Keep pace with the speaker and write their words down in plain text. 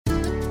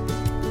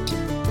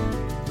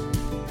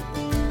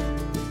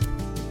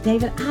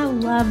David, I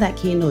love that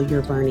candle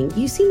you're burning.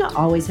 You seem to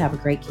always have a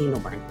great candle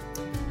burn.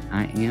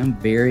 I am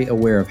very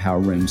aware of how a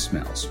room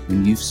smells.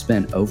 When you've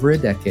spent over a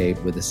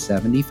decade with a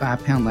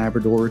 75-pound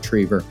Labrador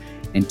Retriever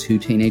and 2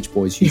 teenage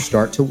boys, you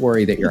start to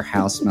worry that your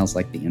house smells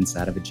like the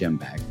inside of a gym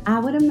bag. I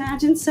would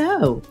imagine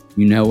so.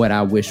 You know what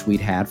I wish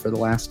we'd had for the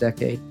last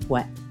decade?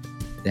 What?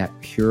 That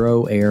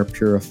Puro Air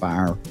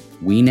purifier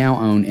we now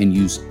own and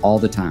use all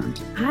the time.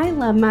 I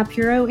love my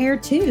Puro Air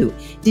too.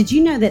 Did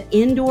you know that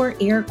indoor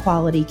air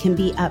quality can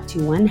be up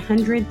to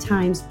 100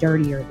 times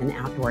dirtier than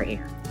outdoor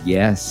air?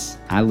 Yes,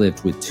 I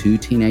lived with 2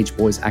 teenage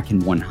boys. I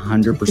can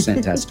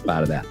 100% testify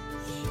to that.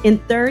 In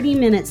 30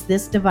 minutes,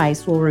 this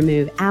device will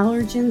remove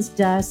allergens,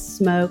 dust,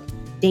 smoke,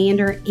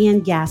 dander,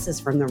 and gases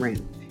from the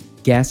room.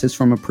 Gases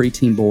from a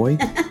preteen boy?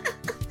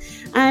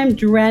 I'm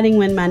dreading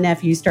when my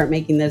nephews start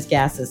making those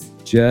gases.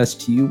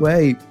 Just you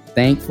wait.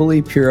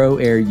 Thankfully, Puro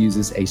Air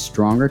uses a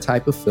stronger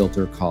type of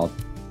filter called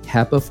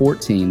HEPA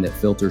 14 that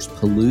filters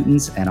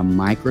pollutants at a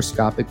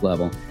microscopic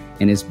level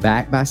and is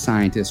backed by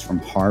scientists from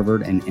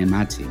Harvard and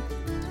MIT.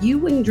 You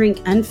wouldn't drink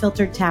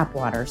unfiltered tap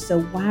water,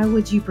 so why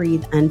would you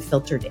breathe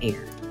unfiltered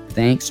air?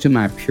 Thanks to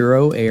my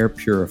Puro Air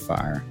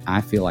purifier,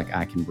 I feel like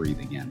I can breathe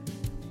again.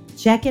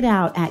 Check it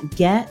out at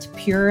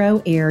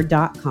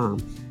getpuroair.com.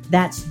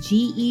 That's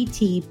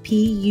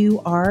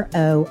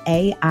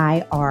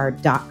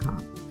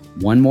GETPUROAIR.com.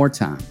 One more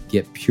time,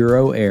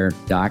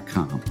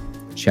 getpuroair.com.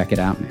 Check it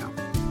out now.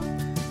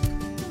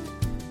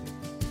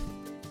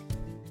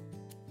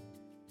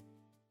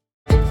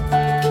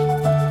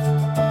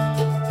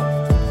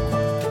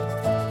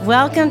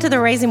 Welcome to the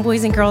Raising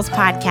Boys and Girls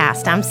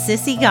podcast. I'm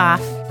Sissy Goff.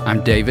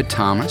 I'm David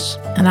Thomas.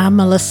 And I'm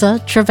Melissa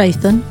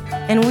Trevathan.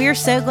 And we're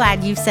so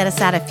glad you've set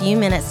aside a few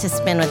minutes to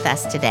spend with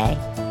us today.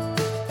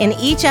 In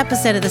each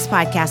episode of this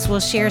podcast, we'll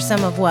share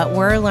some of what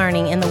we're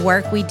learning in the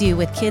work we do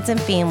with kids and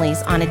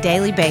families on a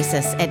daily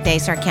basis at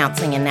Daystar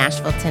Counseling in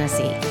Nashville,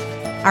 Tennessee.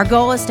 Our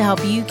goal is to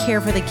help you care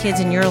for the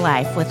kids in your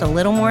life with a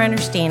little more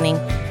understanding,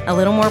 a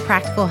little more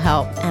practical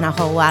help, and a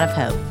whole lot of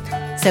hope.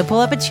 So pull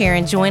up a chair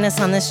and join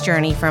us on this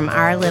journey from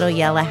our little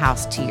yellow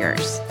house to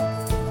yours.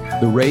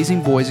 The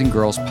Raising Boys and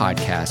Girls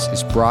podcast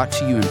is brought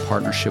to you in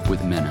partnership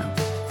with Minnow.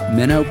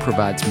 Minnow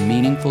provides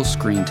meaningful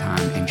screen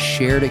time and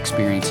shared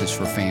experiences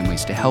for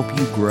families to help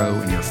you grow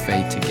in your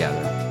faith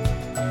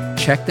together.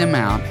 Check them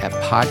out at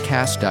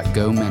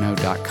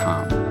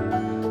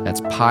podcast.gominnow.com.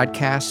 That's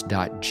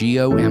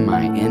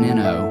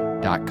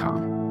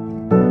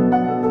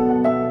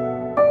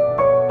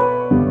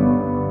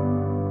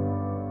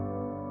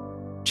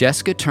podcast.gominno.com.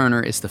 Jessica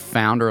Turner is the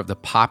founder of the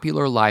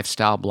popular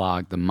lifestyle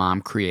blog, The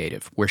Mom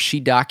Creative, where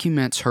she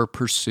documents her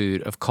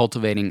pursuit of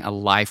cultivating a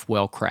life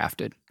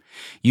well-crafted.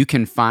 You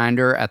can find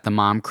her at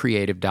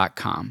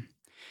themomcreative.com.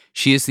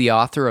 She is the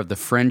author of The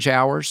Fringe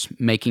Hours,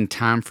 Making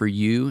Time for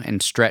You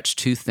and Stretched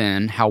Too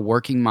Thin, How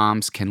Working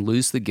Moms Can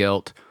Lose the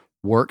Guilt,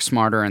 Work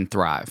Smarter, and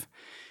Thrive.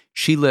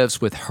 She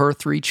lives with her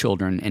 3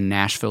 children in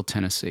Nashville,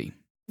 Tennessee.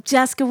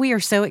 Jessica, we are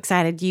so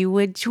excited you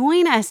would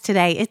join us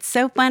today. It's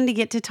so fun to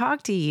get to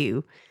talk to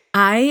you.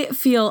 I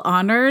feel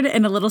honored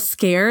and a little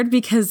scared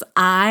because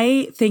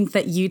I think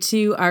that you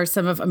two are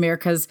some of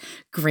America's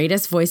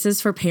greatest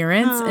voices for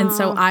parents. Aww. And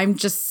so I'm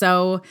just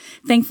so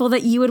thankful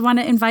that you would want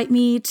to invite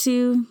me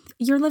to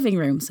your living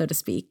room, so to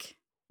speak.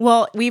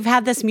 Well, we've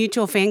had this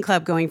mutual fan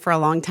club going for a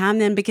long time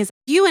then because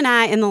you and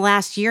I in the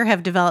last year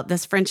have developed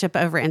this friendship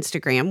over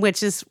Instagram,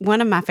 which is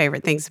one of my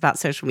favorite things about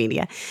social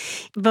media.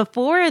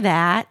 Before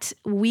that,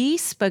 we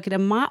spoke at a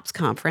MOPS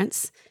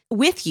conference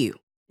with you.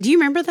 Do you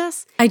remember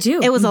this? I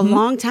do. It was a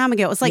long time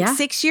ago. It was like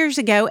 6 years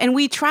ago. And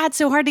we tried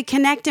so hard to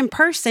connect in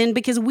person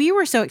because we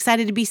were so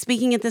excited to be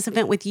speaking at this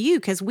event with you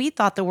because we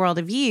thought the world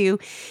of you.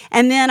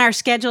 And then our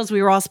schedules,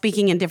 we were all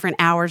speaking in different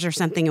hours or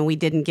something and we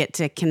didn't get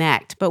to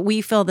connect. But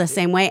we feel the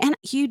same way. And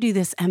you do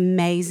this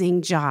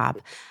amazing job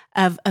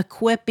of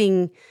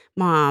equipping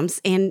moms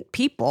and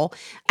people.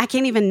 I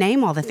can't even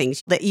name all the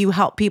things that you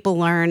help people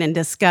learn and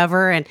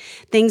discover and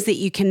things that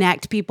you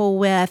connect people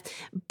with.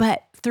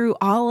 But through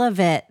all of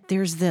it,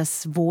 there's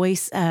this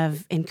voice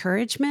of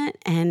encouragement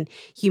and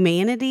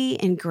humanity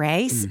and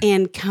grace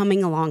and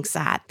coming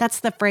alongside.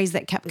 That's the phrase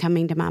that kept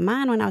coming to my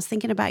mind when I was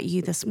thinking about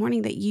you this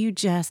morning, that you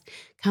just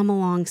come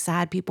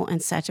alongside people in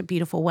such a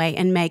beautiful way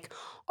and make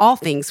all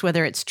things,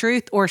 whether it's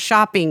truth or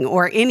shopping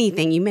or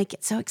anything, you make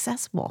it so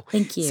accessible.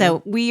 Thank you.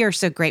 So we are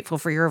so grateful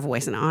for your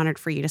voice and honored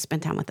for you to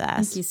spend time with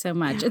us. Thank you so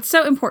much. It's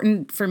so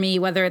important for me,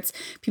 whether it's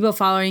people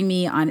following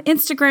me on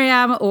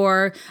Instagram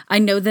or I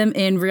know them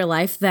in real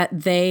life, that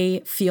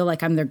they feel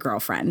like I'm their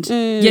girlfriend.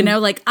 You know,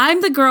 like I'm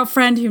the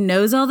girlfriend who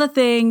knows all the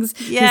things,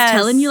 who's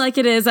telling you like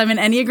it is. I'm an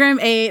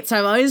Enneagram 8, so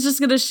I'm always just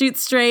going to shoot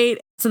straight.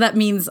 So that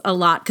means a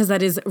lot because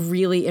that is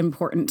really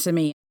important to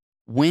me.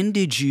 When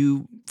did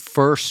you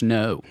first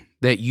know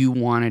that you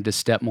wanted to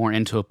step more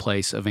into a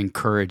place of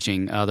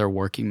encouraging other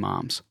working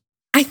moms?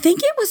 I think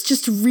it was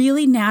just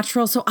really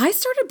natural. So I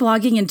started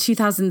blogging in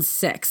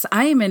 2006.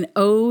 I am an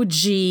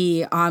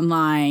OG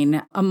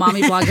online, a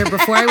mommy blogger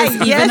before I was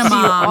even a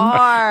mom. You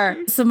are.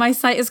 So my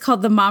site is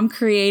called The Mom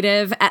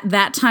Creative. At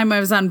that time, I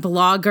was on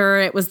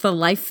Blogger. It was the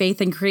life, faith,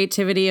 and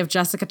creativity of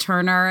Jessica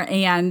Turner.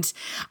 And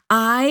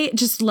I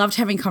just loved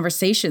having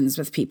conversations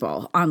with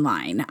people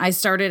online. I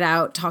started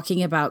out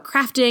talking about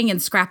crafting and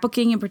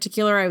scrapbooking in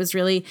particular. I was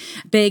really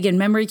big in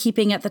memory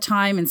keeping at the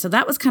time. And so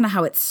that was kind of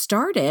how it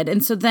started.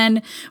 And so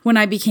then when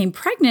I became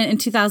pregnant in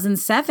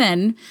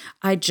 2007,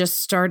 I just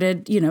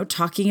started,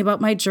 talking about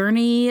my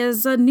journey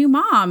as a new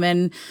mom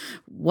and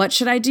what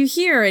should I do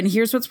here? And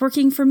here's what's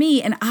working for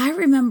me. And I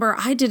remember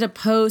I did a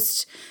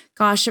post,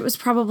 gosh, it was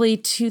probably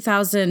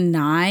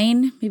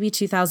 2009, maybe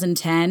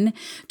 2010,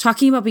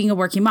 talking about being a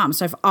working mom.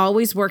 So I've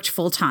always worked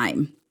full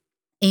time.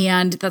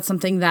 And that's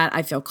something that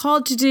I feel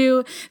called to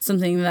do,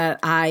 something that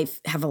I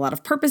have a lot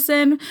of purpose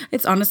in.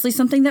 It's honestly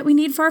something that we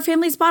need for our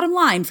family's bottom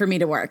line for me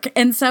to work.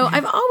 And so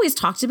I've always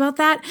talked about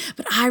that.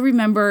 But I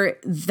remember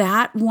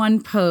that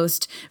one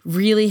post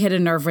really hit a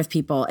nerve with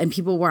people. And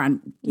people were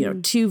on,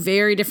 two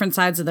very different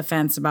sides of the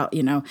fence about,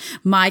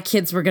 my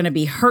kids were going to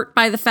be hurt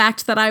by the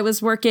fact that I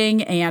was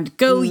working and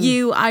go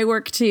you, I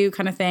work too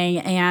kind of thing.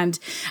 And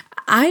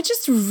I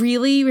just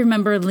really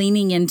remember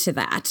leaning into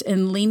that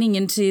and leaning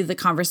into the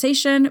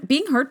conversation,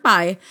 being hurt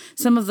by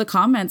some of the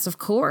comments, of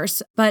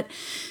course, but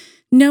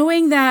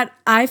knowing that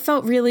I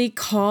felt really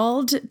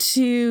called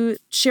to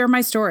share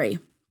my story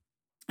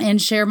and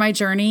share my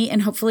journey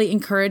and hopefully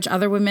encourage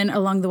other women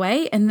along the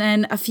way. And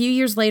then a few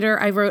years later,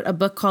 I wrote a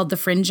book called The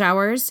Fringe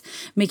Hours,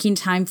 Making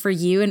Time for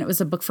You. And it was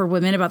a book for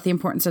women about the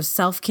importance of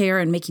self-care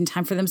and making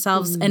time for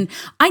themselves. And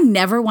I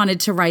never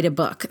wanted to write a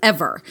book,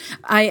 ever.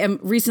 I am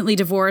recently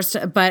divorced,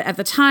 but at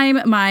the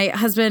time, my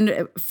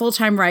husband,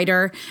 full-time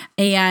writer,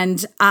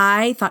 and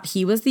I thought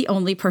he was the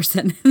only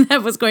person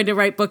that was going to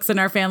write books in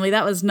our family.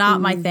 That was not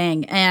my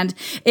thing. And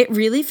it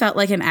really felt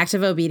like an act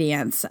of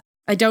obedience.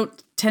 I don't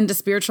tend to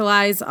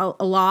spiritualize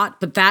a lot,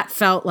 but that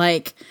felt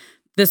like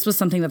this was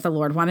something that the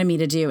Lord wanted me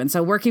to do. And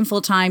so working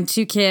full time,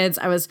 2 kids,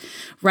 I was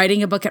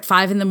writing a book at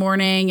 5 a.m.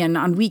 and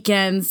on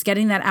weekends,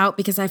 getting that out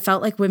because I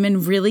felt like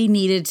women really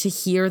needed to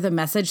hear the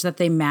message that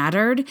they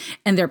mattered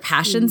and their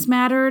passions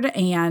mattered.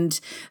 And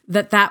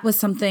that was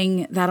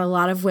something that a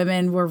lot of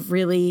women were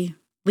really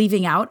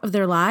leaving out of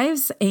their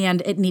lives,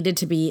 and it needed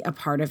to be a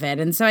part of it.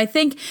 And so I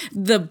think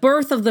the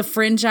birth of the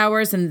Fringe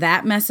Hours and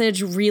that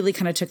message really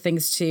kind of took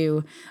things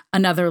to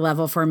another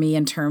level for me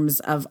in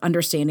terms of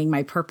understanding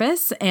my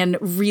purpose and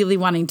really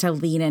wanting to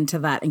lean into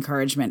that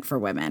encouragement for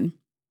women.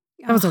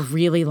 That was a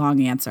really long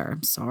answer.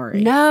 I'm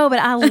sorry. No, but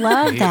I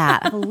love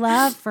that. I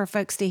love for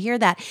folks to hear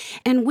that.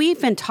 And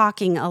we've been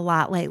talking a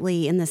lot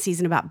lately in the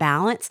season about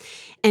balance,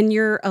 and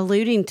you're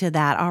alluding to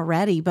that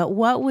already. But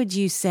what would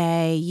you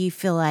say you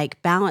feel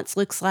like balance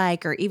looks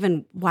like, or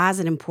even why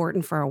is it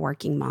important for a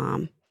working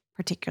mom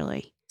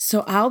particularly?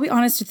 So I'll be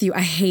honest with you,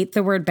 I hate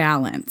the word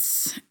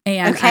balance.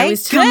 And I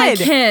always tell my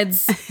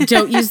kids,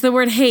 don't use the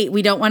word hate.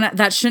 We don't want to,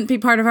 that shouldn't be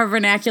part of our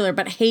vernacular,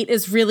 but hate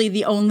is really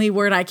the only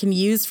word I can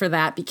use for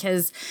that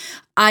because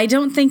I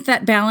don't think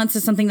that balance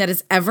is something that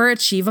is ever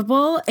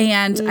achievable.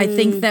 And I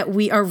think that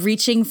we are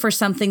reaching for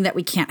something that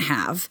we can't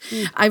have.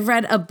 I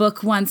read a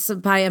book once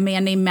by a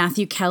man named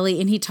Matthew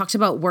Kelly, and he talked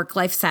about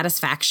work-life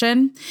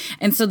satisfaction.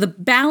 And so the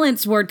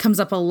balance word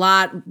comes up a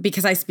lot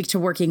because I speak to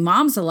working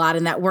moms a lot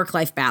in that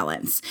work-life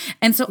balance.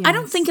 And so I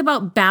don't think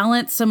about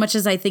balance so much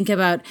as I think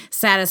about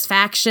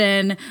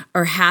satisfaction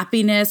or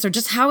happiness or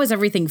just how is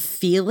everything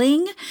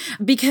feeling?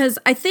 Because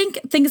I think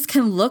things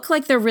can look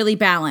like they're really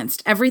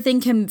balanced. Everything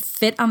can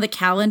fit on the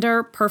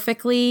calendar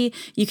perfectly.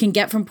 You can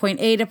get from point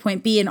A to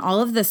point B and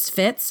all of this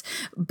fits,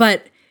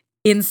 but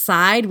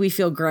inside we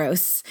feel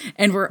gross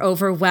and we're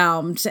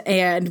overwhelmed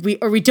and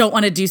we don't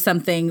want to do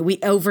something. We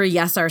over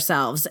yes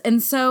ourselves.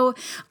 And so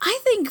I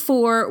think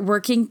for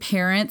working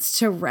parents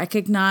to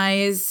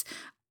recognize,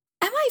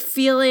 am I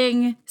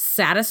feeling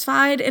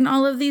satisfied in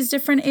all of these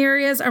different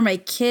areas? Are my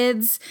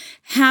kids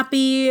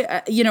happy?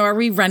 Are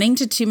we running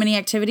to too many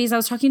activities? I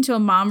was talking to a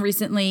mom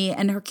recently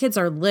and her kids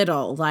are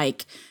little,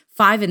 like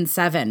 5 and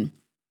 7.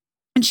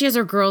 And she has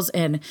her girls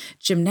in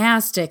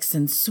gymnastics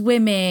and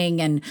swimming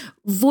and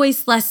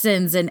voice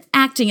lessons and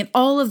acting and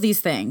all of these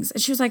things.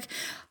 And she was like,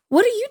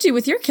 what do you do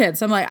with your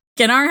kids? I'm like,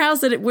 in our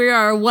house, we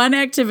are a one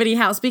activity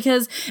house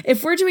because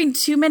if we're doing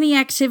too many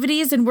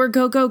activities and we're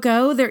go, go,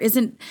 go, there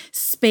isn't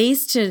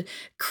space to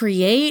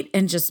create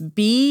and just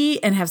be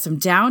and have some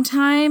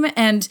downtime.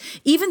 And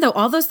even though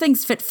all those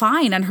things fit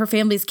fine on her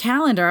family's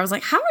calendar, I was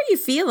like, how are you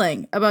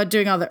feeling about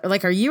doing all that?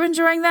 Like, are you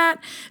enjoying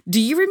that?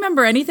 Do you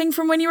remember anything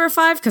from when you were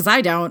 5? Because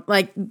I don't.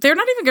 Like, they're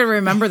not even going to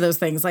remember those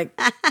things. Like,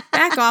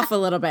 back off a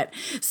little bit.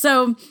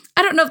 So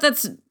I don't know if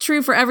that's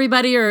true for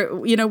everybody or,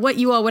 what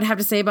you all would have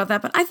to say about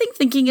that. But I think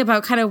thinking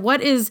about kind of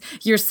what is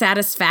your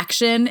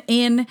satisfaction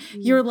in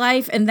your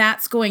life? And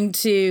that's going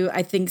to,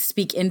 I think,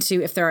 speak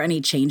into if there are any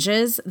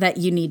changes that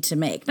you need to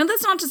make. Now,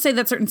 that's not to say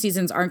that certain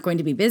seasons aren't going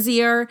to be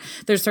busier.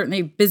 There's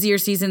certainly busier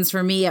seasons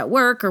for me at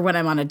work or when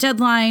I'm on a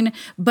deadline.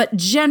 But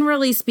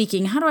generally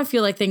speaking, how do I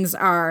feel like things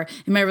are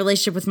in my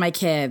relationship with my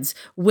kids,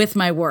 with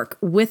my work,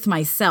 with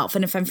myself?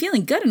 And if I'm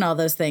feeling good in all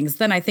those things,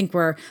 then I think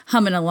we're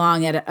humming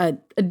along at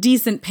a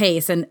decent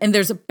pace. And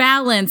there's a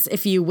balance,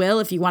 if you will,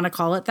 if you want to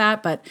call it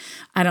that, but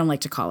I don't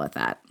like to call it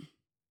that.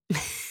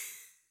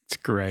 It's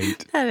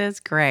great. That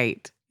is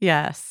great.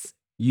 Yes.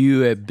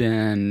 You have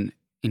been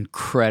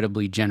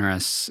incredibly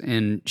generous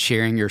in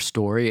sharing your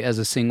story as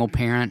a single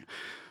parent.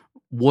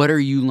 What are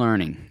you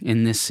learning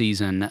in this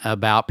season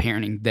about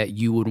parenting that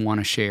you would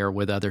want to share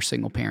with other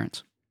single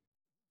parents?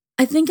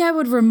 I think I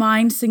would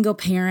remind single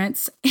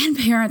parents and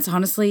parents,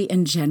 honestly,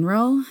 in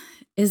general,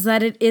 is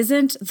that it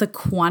isn't the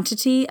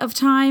quantity of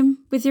time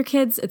with your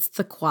kids, it's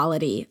the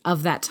quality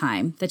of that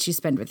time that you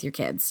spend with your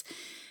kids.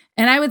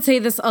 And I would say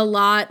this a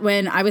lot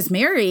when I was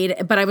married,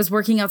 but I was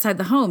working outside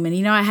the home.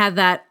 And, I had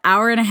that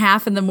hour and a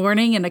half in the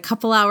morning and a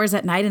couple hours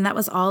at night, and that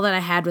was all that I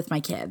had with my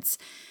kids.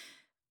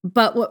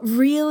 But what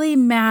really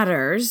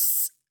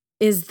matters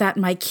is that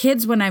my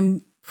kids, when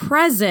I'm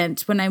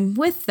present, when I'm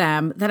with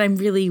them, that I'm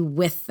really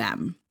with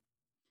them.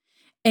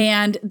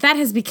 And that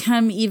has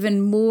become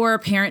even more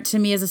apparent to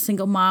me as a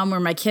single mom, where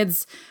my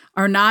kids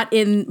are not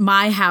in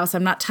my house.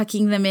 I'm not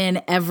tucking them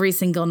in every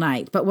single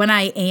night. But when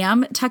I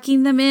am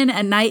tucking them in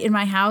at night in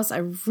my house, I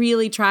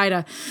really try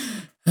to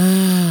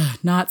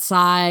not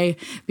sigh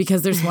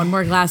because there's one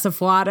more glass of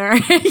water,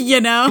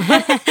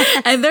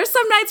 And there's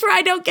some nights where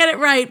I don't get it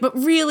right, but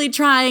really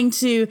trying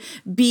to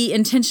be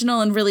intentional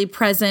and really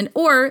present.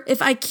 Or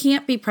if I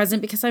can't be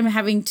present because I'm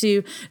having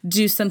to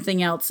do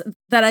something else,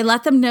 that I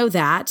let them know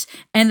that.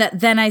 And that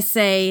then I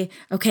say,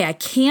 okay, I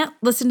can't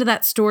listen to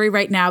that story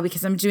right now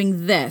because I'm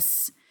doing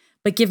this,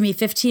 but give me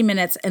 15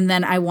 minutes and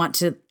then I want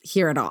to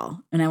hear it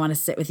all. And I want to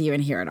sit with you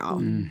and hear it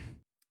all.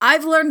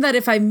 I've learned that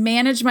if I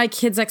manage my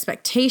kids'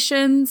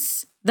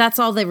 expectations, that's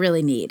all they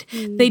really need.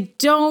 They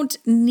don't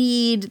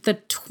need the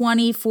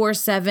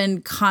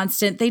 24/7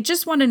 constant. They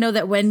just want to know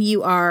that when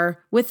you are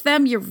with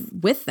them, you're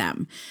with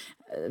them.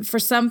 For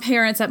some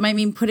parents, that might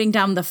mean putting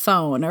down the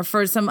phone, or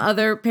for some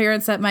other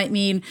parents, that might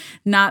mean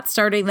not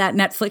starting that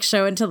Netflix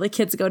show until the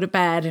kids go to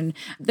bed. And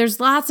there's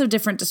lots of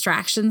different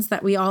distractions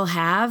that we all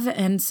have.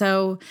 And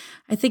so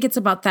I think it's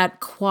about that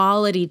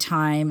quality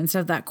time instead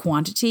of that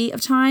quantity of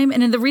time.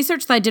 And in the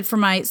research that I did for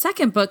my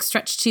second book,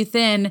 Stretched Too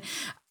Thin,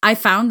 I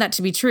found that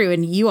to be true.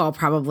 And you all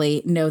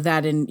probably know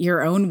that in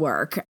your own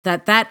work,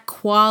 that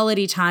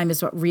quality time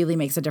is what really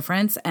makes a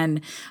difference.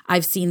 And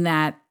I've seen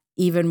that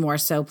even more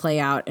so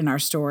play out in our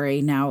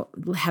story now,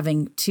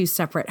 having two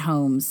separate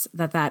homes,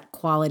 that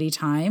quality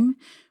time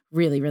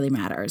really, really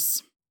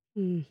matters.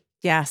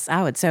 Yes,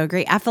 I would so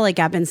agree. I feel like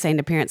I've been saying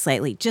to parents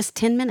lately, just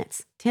 10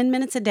 minutes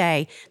a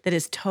day that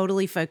is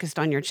totally focused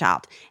on your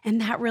child.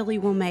 And that really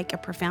will make a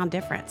profound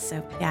difference.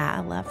 So yeah, I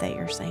love that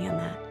you're saying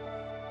that.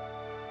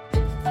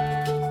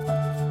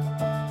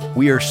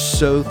 We are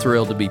so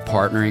thrilled to be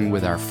partnering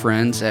with our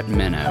friends at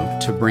Minnow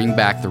to bring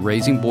back the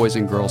Raising Boys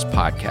and Girls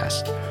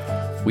podcast.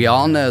 We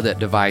all know that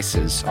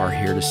devices are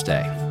here to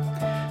stay.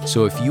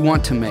 So if you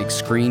want to make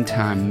screen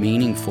time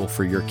meaningful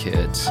for your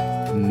kids,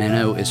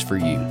 Minnow is for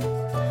you.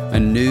 A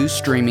new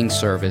streaming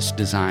service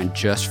designed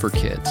just for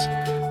kids.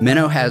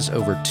 Minnow has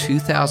over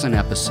 2,000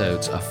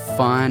 episodes of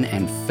fun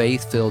and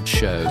faith-filled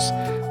shows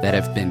that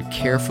have been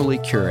carefully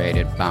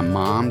curated by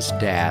moms,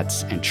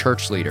 dads, and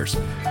church leaders,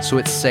 so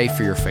it's safe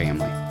for your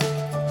family.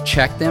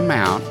 Check them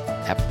out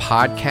at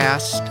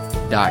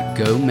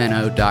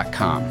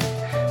podcast.gominnow.com.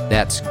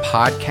 That's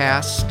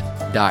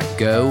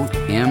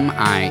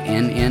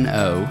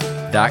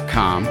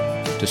podcast.gominno.com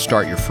to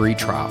start your free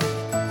trial.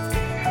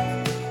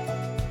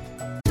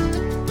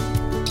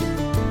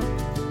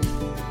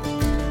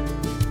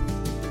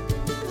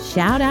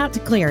 Shout out to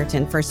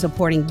Claritin for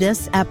supporting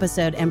this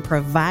episode and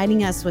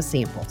providing us with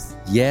samples.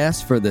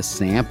 Yes, for the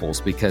samples,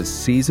 because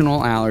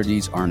seasonal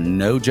allergies are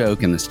no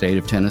joke in the state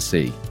of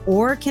Tennessee.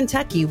 Or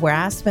Kentucky, where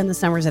I spend the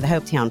summers at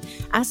Hopetown.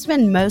 I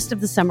spend most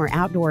of the summer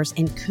outdoors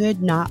and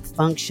could not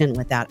function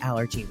without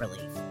allergy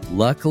relief.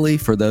 Luckily,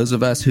 for those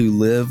of us who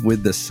live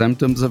with the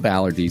symptoms of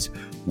allergies,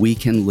 we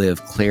can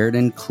live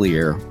Claritin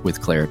Clear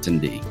with Claritin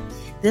D.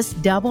 This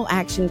double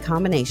action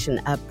combination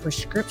of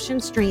prescription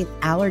strength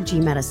allergy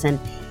medicine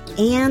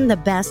and the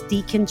best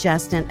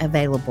decongestant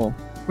available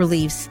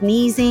relieves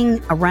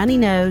sneezing, a runny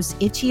nose,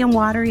 itchy and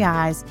watery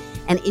eyes,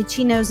 an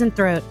itchy nose and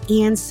throat,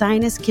 and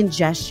sinus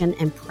congestion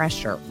and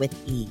pressure with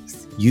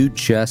ease. You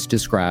just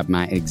described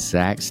my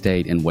exact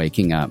state in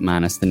waking up,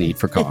 minus the need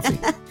for coffee.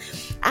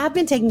 I've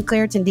been taking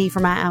Claritin D for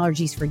my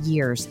allergies for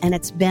years, and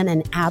it's been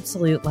an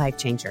absolute life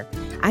changer.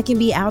 I can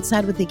be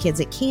outside with the kids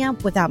at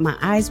camp without my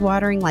eyes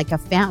watering like a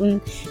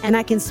fountain, and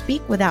I can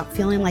speak without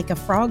feeling like a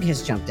frog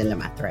has jumped into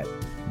my throat.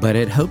 But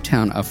at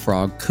Hopetown, a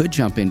frog could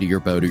jump into your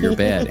boat or your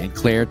bed, and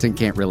Claritin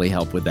can't really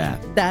help with that.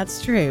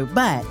 That's true,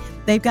 but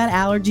they've got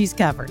allergies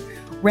covered.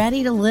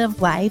 Ready to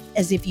live life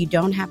as if you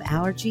don't have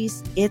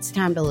allergies? It's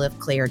time to live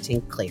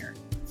Claritin Clear.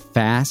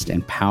 Fast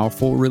and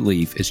powerful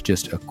relief is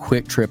just a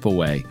quick trip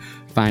away.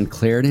 Find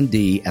Claritin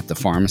D at the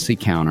pharmacy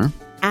counter.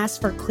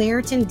 Ask for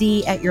Claritin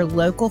D at your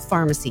local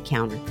pharmacy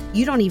counter.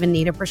 You don't even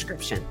need a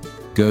prescription.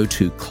 Go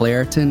to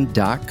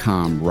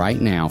Claritin.com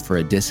right now for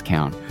a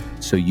discount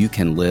so you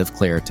can live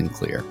Claritin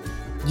Clear.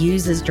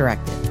 Use as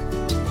directed.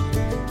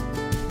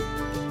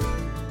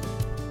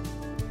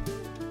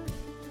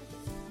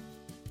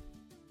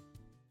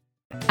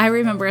 I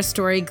remember a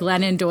story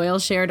Glennon Doyle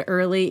shared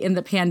early in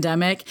the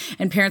pandemic,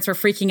 and parents were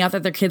freaking out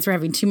that their kids were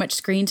having too much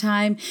screen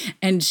time.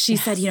 And she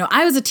said,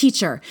 I was a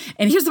teacher,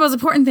 and here's the most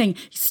important thing: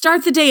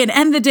 start the day and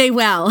end the day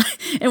well.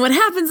 And what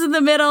happens in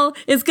the middle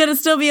is going to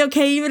still be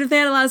okay, even if they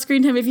had a lot of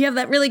screen time. If you have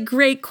that really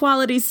great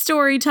quality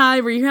story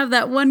time, or you have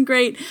that one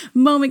great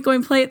moment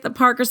going play at the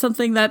park or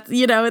something, that,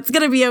 it's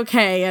going to be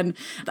okay. And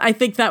I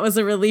think that was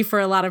a relief for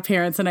a lot of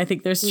parents. And I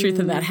think there's truth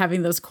in that,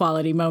 having those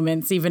quality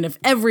moments, even if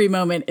every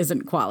moment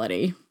isn't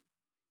quality.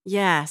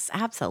 Yes,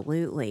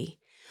 absolutely.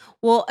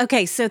 Well,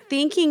 okay, so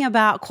thinking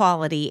about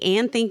quality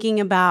and thinking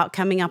about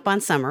coming up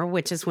on summer,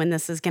 which is when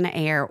this is going to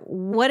air,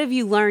 what have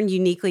you learned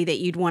uniquely that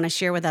you'd want to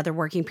share with other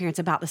working parents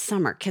about the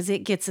summer? Because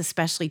it gets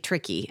especially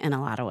tricky in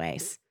a lot of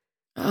ways.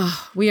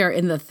 Oh, we are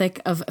in the thick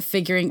of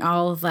figuring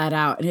all of that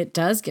out, and it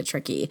does get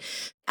tricky.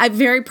 I'm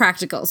very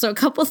practical. So a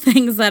couple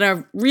things that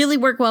are really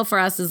work well for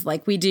us is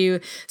like we do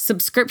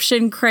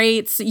subscription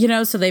crates,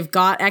 so they've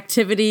got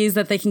activities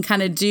that they can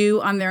kind of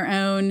do on their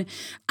own.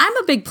 I'm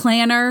a big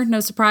planner,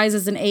 no surprise,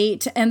 as an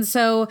 8. And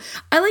so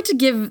I like to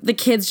give the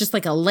kids just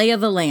like a lay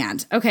of the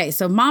land. Okay,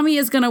 so mommy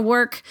is going to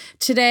work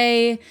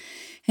today.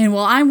 And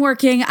while I'm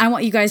working, I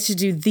want you guys to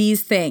do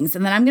these things.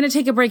 And then I'm going to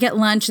take a break at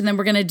lunch, and then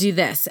we're going to do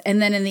this.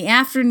 And then in the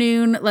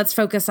afternoon, let's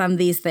focus on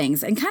these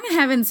things. And kind of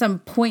having some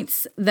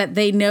points that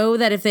they know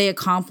that if they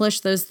accomplish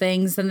those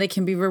things, then they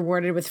can be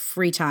rewarded with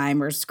free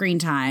time or screen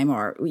time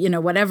or,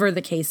 whatever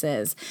the case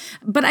is.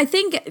 But I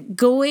think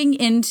going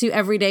into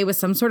every day with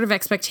some sort of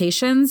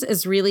expectations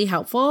is really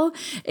helpful.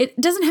 It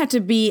doesn't have to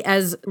be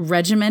as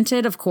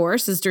regimented, of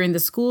course, as during the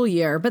school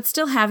year, but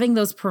still having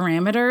those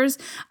parameters,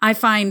 I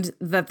find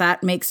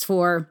that makes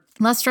for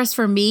less stress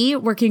for me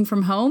working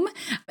from home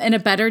and a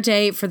better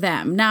day for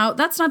them. Now,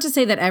 that's not to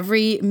say that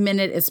every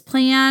minute is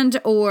planned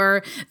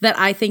or that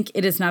I think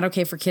it is not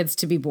okay for kids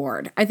to be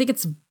bored. I think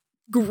it's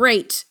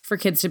great for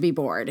kids to be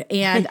bored.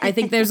 And I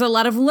think there's a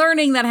lot of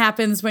learning that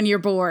happens when you're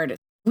bored.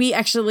 We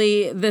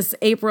actually, this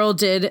April,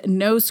 did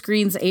No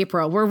Screens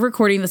April. We're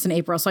recording this in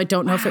April, so I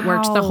don't know if it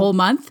worked the whole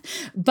month.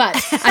 But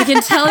I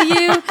can tell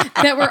you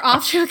that we're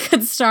off to a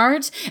good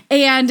start.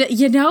 And,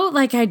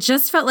 I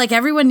just felt like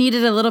everyone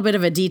needed a little bit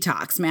of a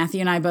detox.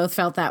 Matthew and I both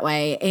felt that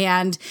way.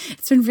 And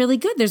it's been really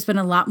good. There's been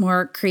a lot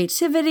more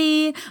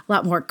creativity, a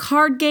lot more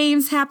card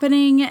games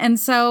happening. And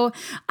so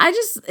I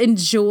just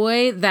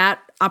enjoy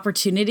that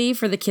opportunity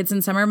for the kids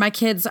in summer. My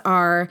kids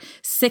are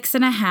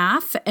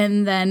 6.5,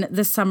 and then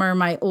this summer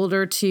my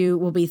older 2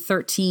 will be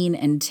 13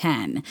 and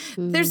 10.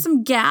 There's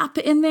some gap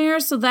in there,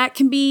 so that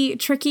can be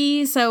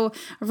tricky. So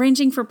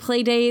arranging for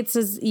play dates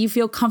as you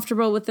feel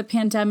comfortable with the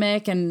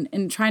pandemic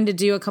and trying to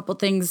do a couple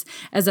things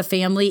as a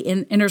family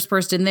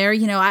interspersed in there.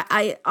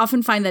 I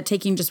often find that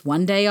taking just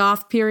one day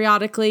off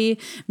periodically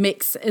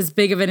makes as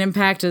big of an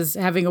impact as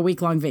having a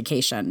week-long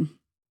vacation.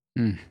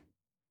 It's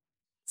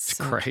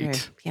so great. True.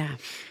 Yeah.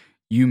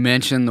 You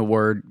mentioned the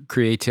word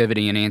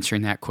creativity in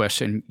answering that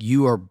question.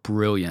 You are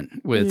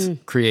brilliant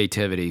with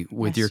creativity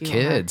with your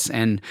kids.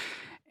 And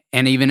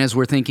even as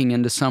we're thinking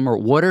into summer,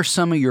 what are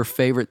some of your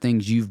favorite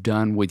things you've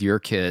done with your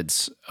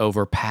kids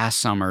over past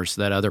summers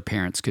that other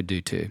parents could do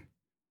too?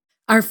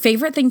 Our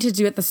favorite thing to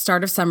do at the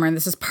start of summer, and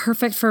this is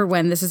perfect for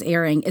when this is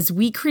airing, is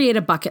we create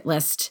a bucket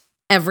list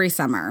every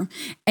summer.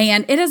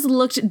 And it has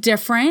looked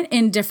different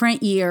in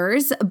different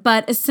years,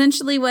 but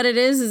essentially what it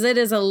is it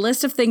is a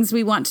list of things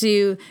we want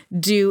to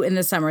do in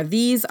the summer.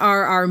 These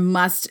are our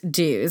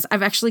must-dos.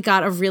 I've actually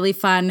got a really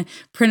fun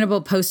printable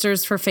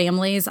posters for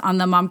families on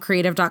the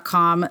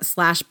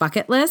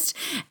momcreative.com/bucket list.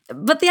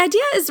 But the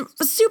idea is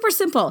super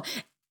simple.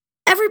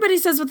 Everybody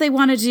says what they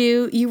want to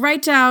do. You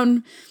write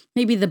down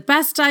maybe the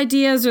best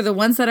ideas or the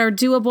ones that are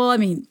doable. I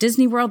mean,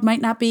 Disney World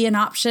might not be an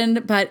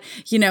option, but,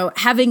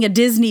 having a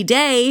Disney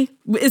day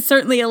is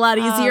certainly a lot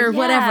easier,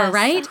 whatever,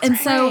 right? And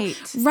so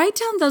write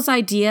down those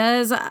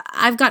ideas.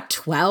 I've got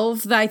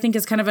 12 that I think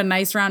is kind of a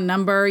nice round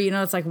number.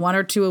 It's like 1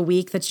 or 2 a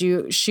week that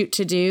you shoot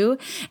to do.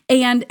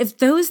 And if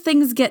those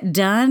things get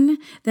done,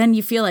 then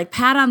you feel like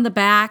pat on the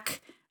back.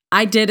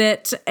 I did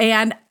it.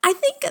 And I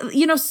think,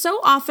 so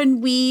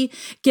often we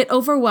get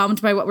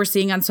overwhelmed by what we're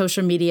seeing on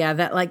social media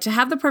that to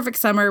have the perfect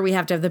summer, we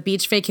have to have the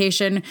beach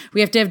vacation,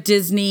 we have to have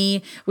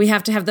Disney, we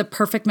have to have the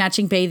perfect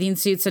matching bathing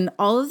suits and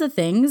all of the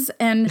things.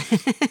 And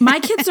my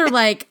kids are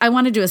like, I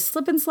want to do a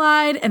slip and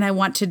slide and I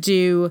want to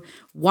do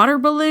water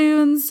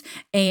balloons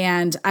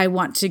and I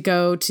want to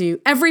go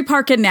to every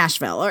park in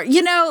Nashville or,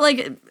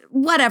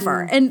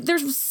 whatever. And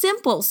there's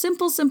simple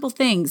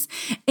things.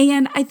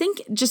 And I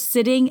think just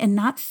sitting and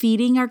not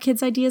feeding our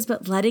kids ideas,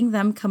 but letting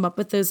them come up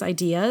with those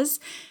ideas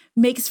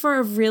makes for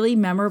a really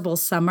memorable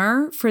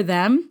summer for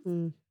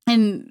them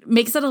and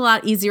makes it a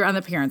lot easier on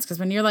the parents. Because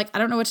when you're like, I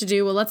don't know what to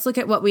do, well, let's look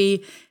at what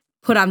we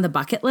put on the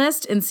bucket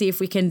list and see if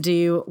we can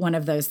do one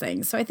of those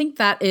things. So I think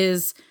that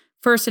is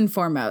first and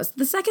foremost.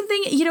 The second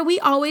thing, we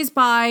always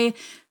buy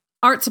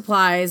art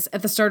supplies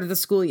at the start of the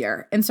school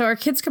year. And so our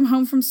kids come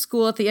home from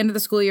school at the end of the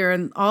school year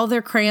and all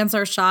their crayons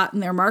are shot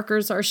and their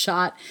markers are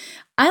shot.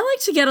 I like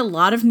to get a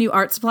lot of new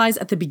art supplies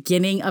at the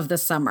beginning of the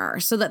summer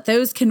so that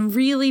those can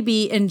really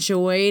be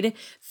enjoyed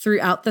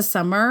throughout the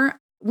summer.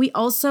 We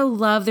also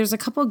love, there's a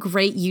couple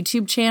great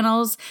YouTube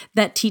channels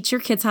that teach your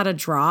kids how to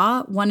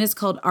draw. One is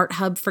called Art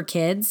Hub for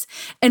Kids.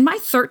 And my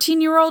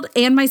 13-year-old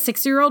and my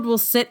 6-year-old will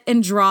sit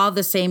and draw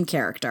the same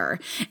character.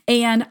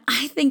 And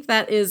I think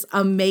that is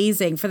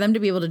amazing for them to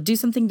be able to do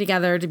something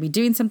together, to be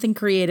doing something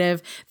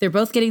creative. They're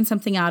both getting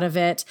something out of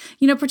it.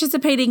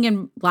 Participating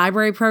in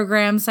library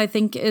programs, I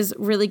think, is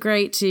really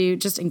great to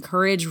just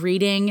encourage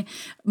reading.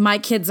 My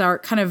kids are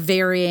kind of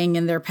varying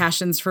in their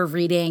passions for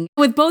reading.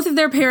 With both of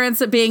their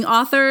parents being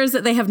authors,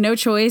 they have no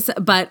choice,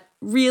 but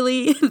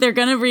really they're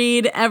going to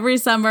read every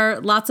summer,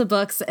 lots of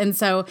books. And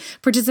so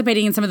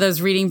participating in some of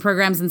those reading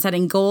programs and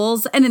setting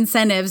goals and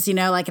incentives,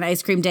 like an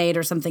ice cream date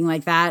or something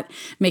like that,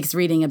 makes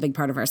reading a big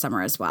part of our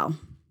summer as well.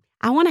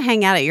 I want to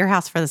hang out at your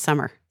house for the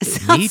summer. It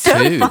Me sounds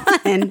too. so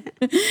fun.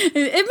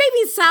 It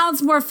maybe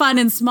sounds more fun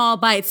in small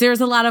bites.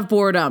 There's a lot of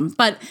boredom,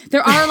 but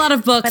there are a lot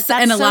of books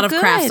that's and a so lot of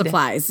craft good.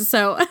 supplies.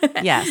 So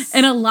Yes.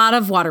 and a lot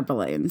of water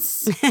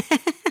balloons.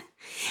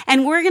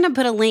 And we're going to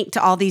put a link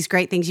to all these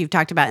great things you've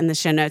talked about in the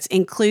show notes,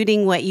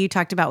 including what you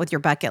talked about with your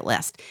bucket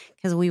list,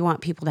 because we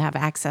want people to have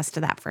access to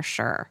that for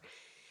sure.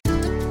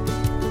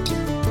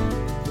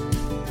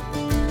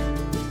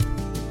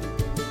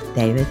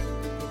 David,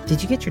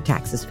 did you get your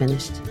taxes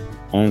finished?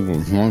 What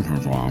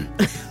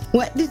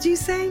did you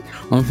say?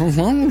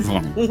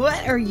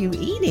 What are you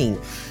eating?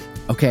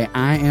 Okay,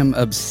 I am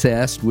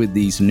obsessed with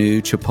these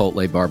new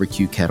Chipotle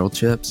barbecue kettle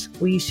chips.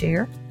 Will you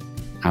share?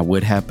 I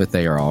would have, but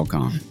they are all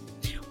gone.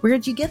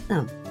 Where'd you get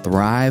them?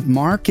 Thrive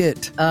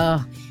Market.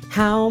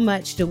 How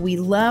much do we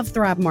love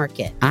Thrive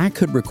Market? I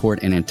could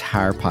record an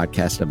entire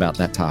podcast about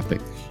that topic.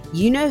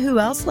 You know who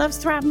else loves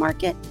Thrive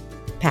Market?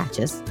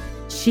 Patches.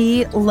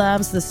 She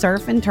loves the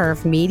surf and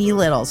turf meaty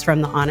littles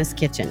from the Honest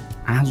Kitchen.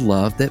 I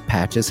love that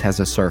Patches has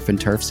a surf and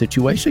turf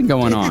situation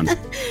going on.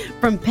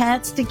 From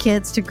pets to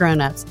kids to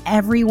grown-ups,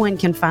 everyone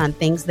can find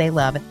things they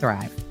love at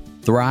Thrive.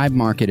 Thrive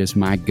Market is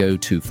my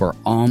go-to for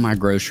all my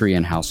grocery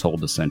and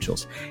household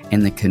essentials,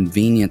 and the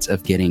convenience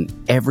of getting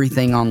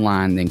everything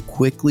online then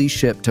quickly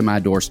shipped to my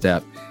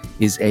doorstep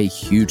is a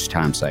huge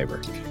time saver.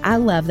 I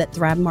love that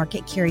Thrive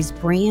Market carries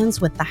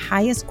brands with the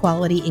highest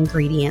quality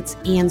ingredients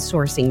and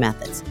sourcing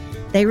methods.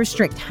 They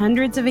restrict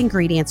hundreds of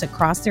ingredients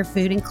across their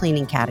food and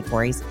cleaning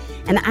categories,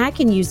 and I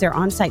can use their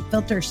on-site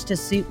filters to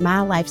suit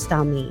my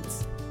lifestyle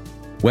needs.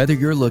 Whether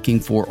you're looking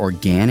for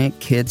organic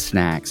kid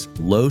snacks,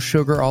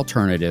 low-sugar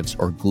alternatives,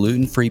 or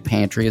gluten-free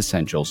pantry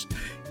essentials,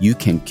 you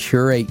can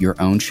curate your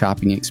own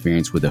shopping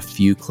experience with a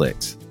few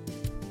clicks.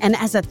 And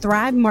as a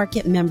Thrive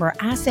Market member,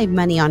 I save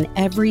money on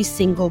every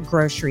single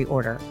grocery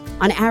order.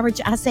 On average,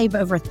 I save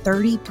over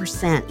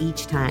 30%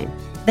 each time.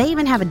 They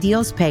even have a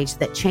deals page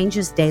that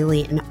changes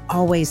daily and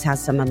always has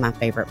some of my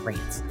favorite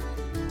brands.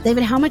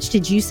 David, how much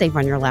did you save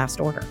on your last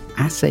order?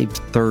 I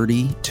saved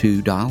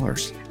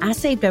 $32. I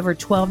saved over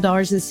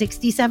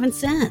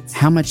 $12.67.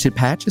 How much did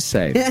Patches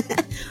save?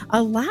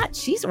 A lot.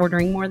 She's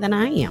ordering more than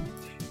I am.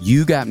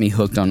 You got me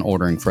hooked on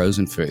ordering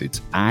frozen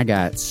foods. I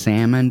got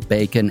salmon,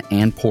 bacon,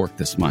 and pork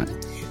this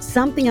month.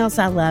 Something else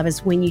I love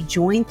is when you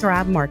join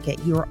Thrive Market,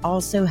 you are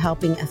also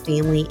helping a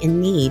family in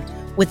need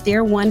with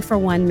their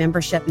 1-for-1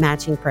 membership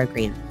matching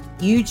program.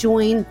 You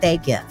join, they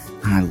give.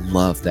 I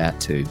love that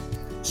too.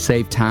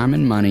 Save time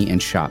and money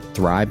and shop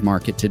Thrive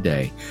Market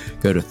today.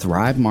 Go to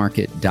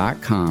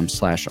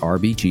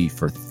thrivemarket.com/RBG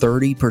for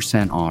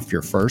 30% off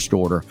your first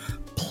order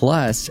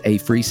plus a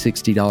free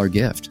 $60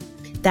 gift.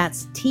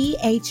 That's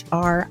THRIVE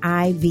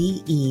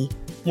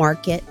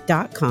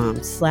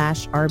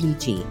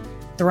market.com/RBG.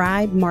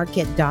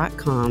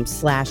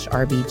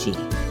 thrivemarket.com/RBG.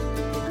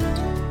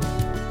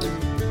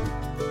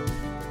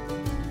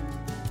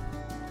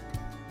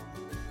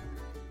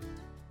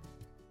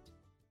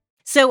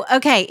 So,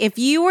 okay, if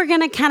you were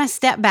going to kind of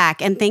step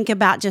back and think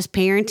about just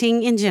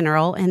parenting in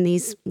general and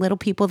these little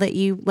people that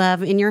you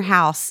love in your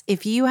house,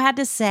 if you had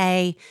to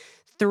say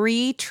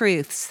 3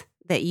 truths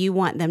that you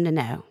want them to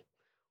know,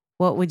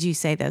 what would you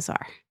say those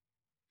are?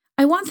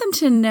 I want them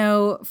to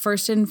know,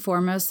 first and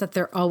foremost, that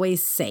they're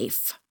always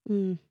safe,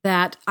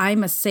 that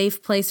I'm a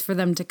safe place for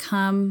them to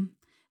come,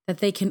 that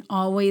they can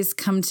always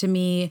come to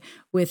me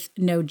with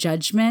no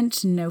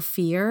judgment, no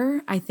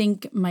fear. I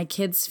think my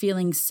kids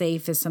feeling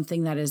safe is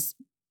something that is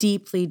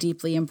deeply,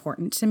 deeply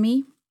important to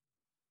me.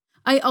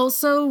 I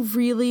also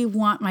really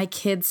want my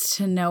kids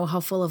to know how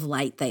full of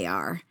light they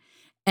are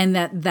and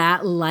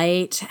that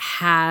light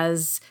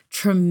has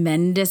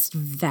tremendous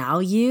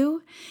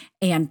value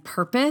and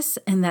purpose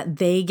and that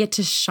they get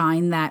to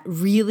shine that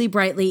really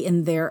brightly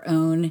in their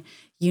own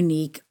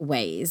unique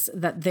ways,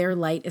 that their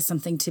light is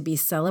something to be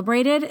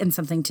celebrated and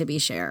something to be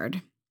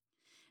shared.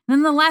 And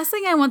then the last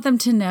thing I want them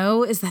to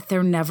know is that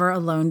they're never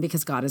alone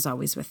because God is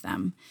always with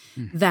them.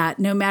 That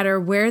no matter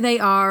where they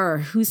are or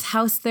whose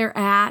house they're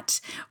at,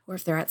 or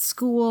if they're at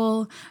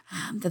school,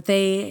 that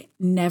they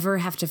never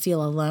have to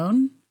feel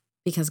alone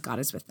because God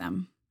is with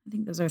them. I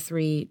think those are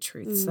 3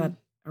 truths that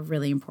are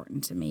really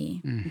important to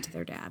me and to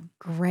their dad.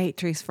 Great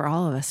truths for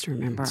all of us to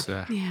remember.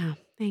 Yeah,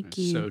 thank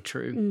you. So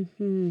true.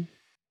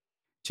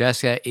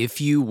 Jessica,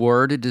 if you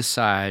were to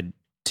decide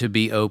to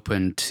be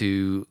open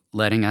to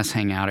letting us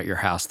hang out at your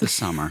house this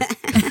summer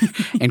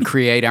and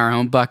create our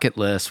own bucket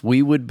list,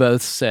 we would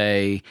both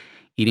say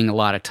eating a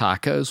lot of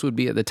tacos would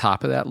be at the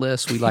top of that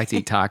list. We like to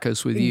eat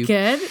tacos with you.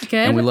 Good.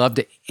 And we love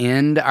to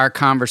end our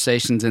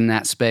conversations in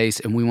that space.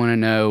 And we want to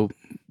know,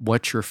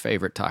 what's your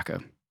favorite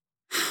taco?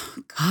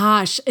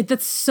 Gosh,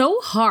 that's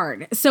so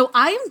hard. So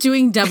I am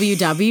doing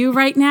WW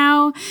right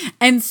now.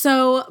 And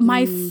so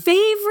my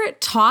favorite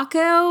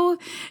taco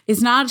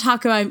is not a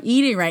taco I'm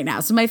eating right now.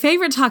 So my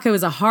favorite taco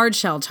is a hard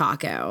shell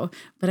taco,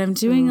 but I'm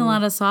doing a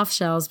lot of soft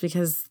shells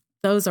because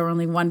those are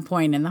only 1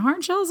 point and the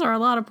hard shells are a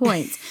lot of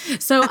points.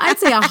 So I'd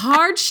say a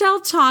hard shell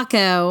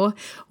taco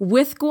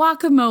with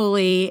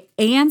guacamole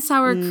and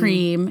sour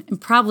cream and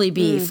probably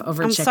beef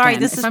over chicken. I'm sorry,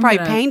 this is probably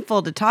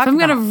painful to talk about. I'm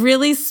going to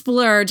really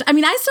splurge. I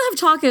mean, I still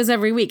have tacos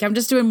every week. I'm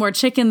just doing more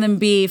chicken than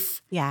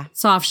beef. Yeah.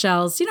 Soft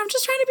shells. I'm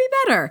just trying to be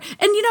better.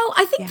 And,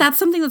 I think that's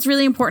something that's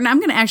really important. I'm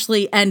going to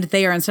actually end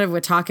there instead of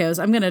with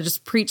tacos. I'm going to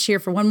just preach here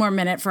for 1 more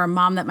minute for a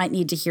mom that might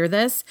need to hear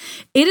this.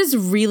 It is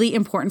really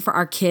important for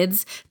our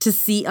kids to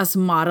see us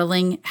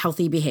modeling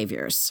healthy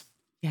behaviors.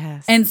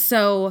 Yes. And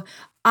so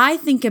I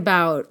think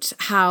about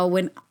how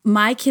when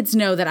my kids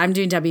know that I'm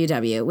doing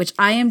WW, which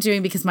I am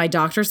doing because my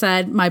doctor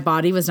said my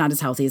body was not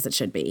as healthy as it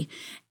should be.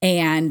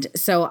 And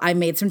so I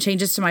made some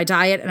changes to my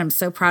diet and I'm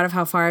so proud of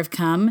how far I've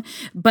come.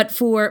 But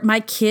for my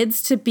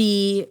kids to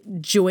be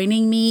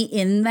joining me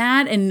in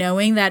that and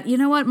knowing that, you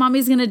know what,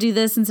 mommy's going to do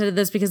this instead of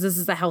this because this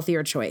is a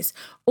healthier choice.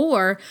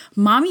 Or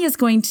mommy is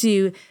going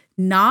to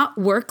not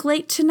work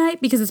late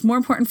tonight because it's more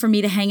important for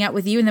me to hang out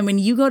with you. And then when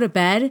you go to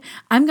bed,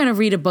 I'm going to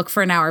read a book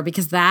for an hour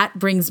because that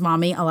brings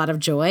mommy a lot of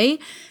joy.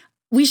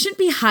 We shouldn't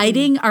be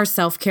hiding our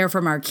self-care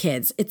from our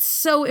kids. It's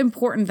so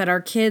important that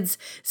our kids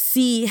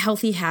see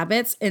healthy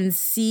habits and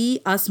see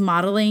us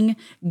modeling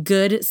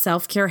good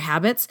self-care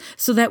habits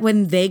so that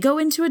when they go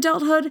into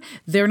adulthood,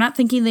 they're not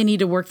thinking they need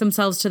to work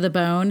themselves to the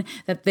bone,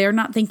 that they're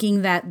not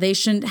thinking that they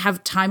shouldn't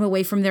have time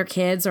away from their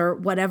kids or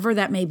whatever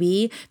that may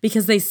be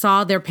because they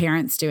saw their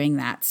parents doing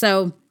that.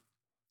 So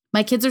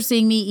my kids are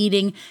seeing me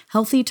eating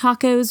healthy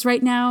tacos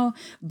right now,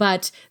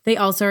 but they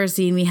also are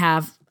seeing me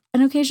have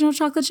an occasional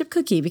chocolate chip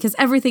cookie because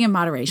everything in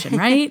moderation,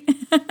 right?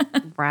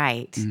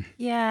 Right.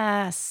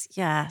 Yes.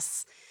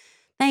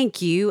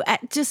 Thank you.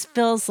 It just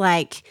feels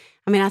like,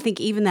 I think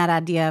even that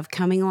idea of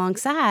coming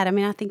alongside,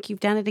 I think you've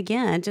done it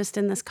again just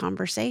in this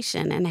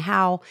conversation and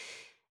how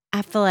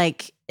I feel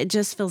like it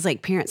just feels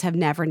like parents have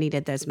never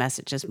needed those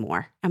messages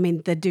more.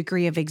 The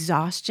degree of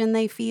exhaustion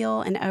they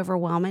feel and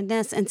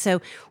overwhelmedness. And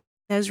so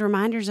those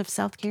reminders of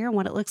self-care and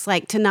what it looks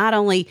like to not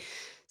only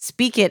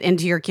speak it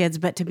into your kids,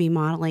 but to be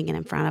modeling it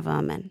in front of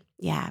them. And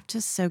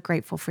just so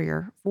grateful for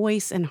your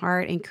voice and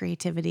heart and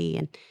creativity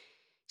and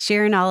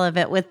sharing all of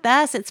it with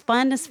us. It's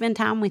fun to spend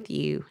time with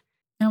you.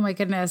 Oh my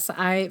goodness.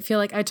 I feel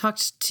like I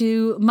talked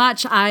too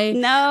much. I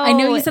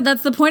know you said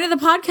that's the point of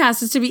the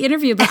podcast is to be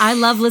interviewed, but I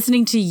love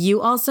listening to you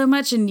all so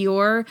much and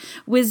your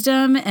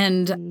wisdom.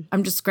 And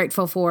I'm just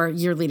grateful for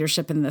your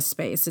leadership in this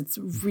space. It's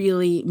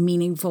really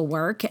meaningful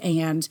work.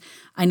 And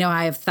I know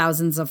I have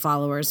thousands of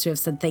followers who have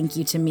said thank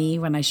you to me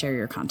when I share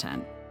your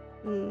content.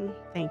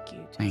 Thank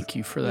you. Thank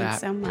you for that.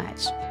 Thanks so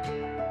much.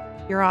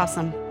 You're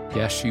awesome.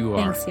 Yes, you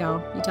are. Thanks,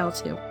 y'all. You tell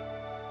too.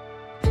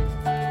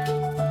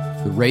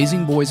 The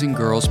Raising Boys and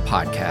Girls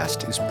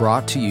podcast is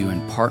brought to you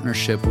in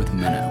partnership with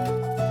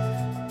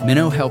Minnow.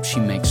 Minnow helps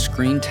you make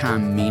screen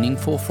time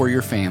meaningful for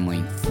your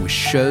family with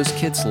shows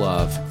kids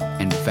love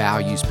and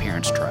values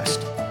parents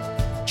trust.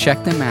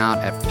 Check them out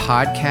at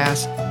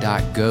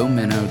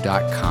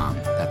podcast.gominnow.com.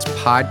 That's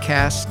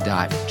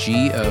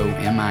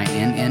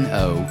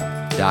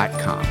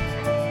podcast.gominno.com.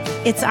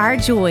 It's our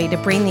joy to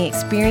bring the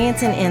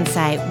experience and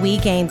insight we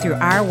gain through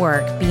our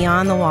work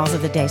beyond the walls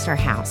of the Daystar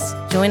House.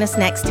 Join us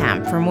next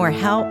time for more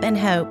help and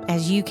hope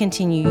as you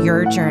continue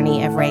your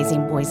journey of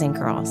raising boys and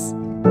girls.